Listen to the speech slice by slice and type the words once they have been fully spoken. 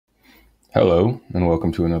Hello, and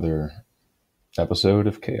welcome to another episode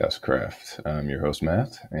of Chaos Craft. I'm your host,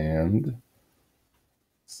 Matt, and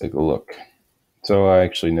let's take a look. So I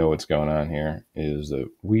actually know what's going on here is that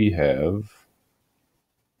we have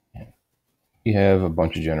a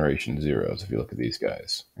bunch of generation zeros if you look at these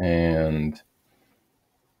guys. And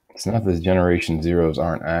it's not that generation zeros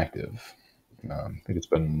aren't active. I think it's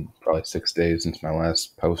been probably 6 days since my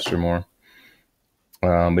last post or more.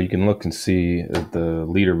 But you can look and see that the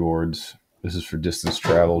leaderboards, this is for distance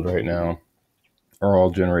traveled right now, are all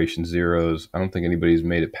generation zeros. I don't think anybody's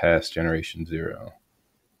made it past generation zero.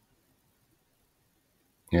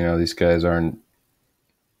 These guys aren't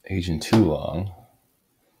aging too long.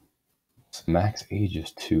 So max age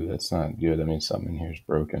is 2. That's not good. That means something in here is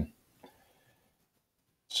broken.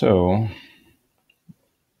 So,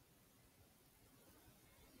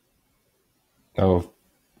 oh,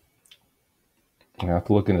 I have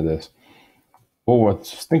to look into this. Well, what I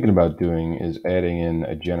was thinking about doing is adding in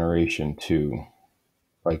a generation 2.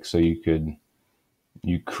 Like, so you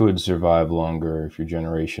could survive longer if your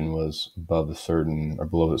generation was above a certain or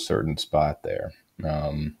below a certain spot there.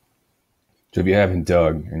 So if you haven't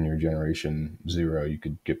dug in your generation 0, you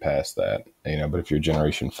could get past that, but if you're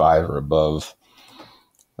generation 5 or above,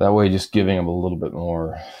 that way just giving them a little bit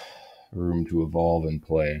more room to evolve and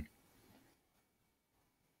play.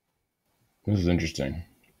 This is interesting.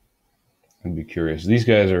 I'd be curious. These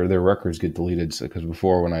guys their records get deleted because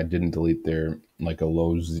before when I didn't delete their like a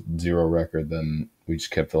low zero record, then we just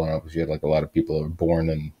kept filling up because you had like a lot of people that were born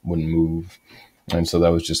and wouldn't move. And so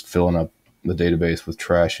that was just filling up the database with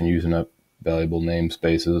trash and using up valuable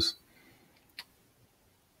namespaces.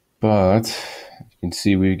 But you can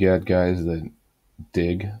see we got guys that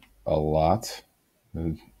dig a lot.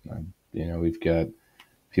 We've got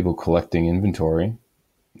people collecting inventory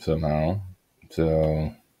somehow.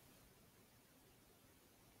 So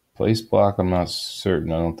place block, I'm not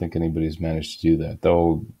certain. I don't think anybody's managed to do that.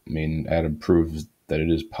 Though, I mean, Adam proves that it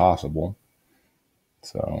is possible.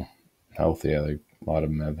 So health, yeah, like a lot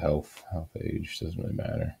of them have health age, doesn't really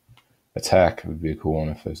matter. Attack would be a cool one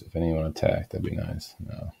if anyone attacked, that'd be nice.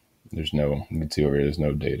 No, you can see over here, there's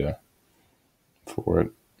no data for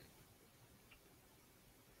it.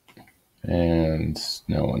 And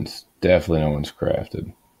definitely no one's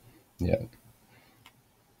crafted yet.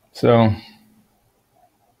 So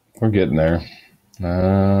we're getting there.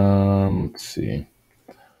 Let's see.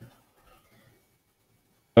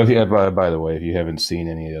 By the way, if you haven't seen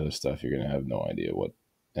any of the other stuff, you're gonna have no idea what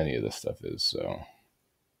any of this stuff is. So,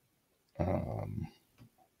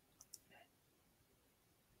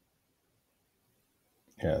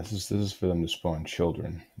 yeah, this is for them to spawn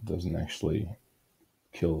children. It doesn't actually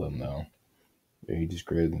kill them though. Age is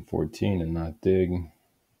greater than 14 and not dig.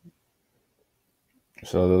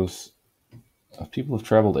 So those if people have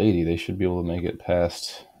traveled 80, they should be able to make it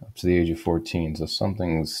past up to the age of 14. So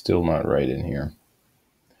something's still not right in here.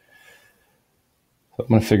 So I'm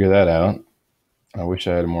gonna figure that out. I wish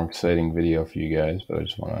I had a more exciting video for you guys, but I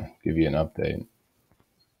just want to give you an update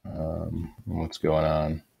on what's going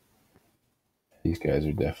on. These guys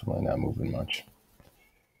are definitely not moving much.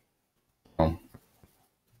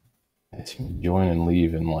 They seem to join and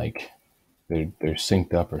leave and like they're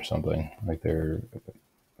synced up or something. Like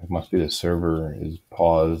it must be the server is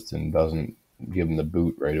paused and doesn't give them the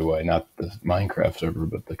boot right away. Not the Minecraft server,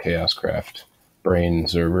 but the Chaoscraft Brain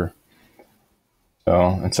server. So,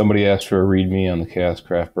 and somebody asked for a README on the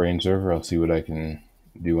Chaoscraft Brain server. I'll see what I can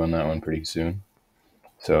do on that one pretty soon.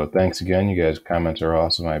 So thanks again. You guys' comments are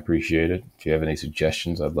awesome. I appreciate it. If you have any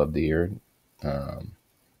suggestions, I'd love to hear it.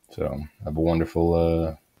 So have a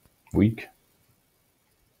wonderful week.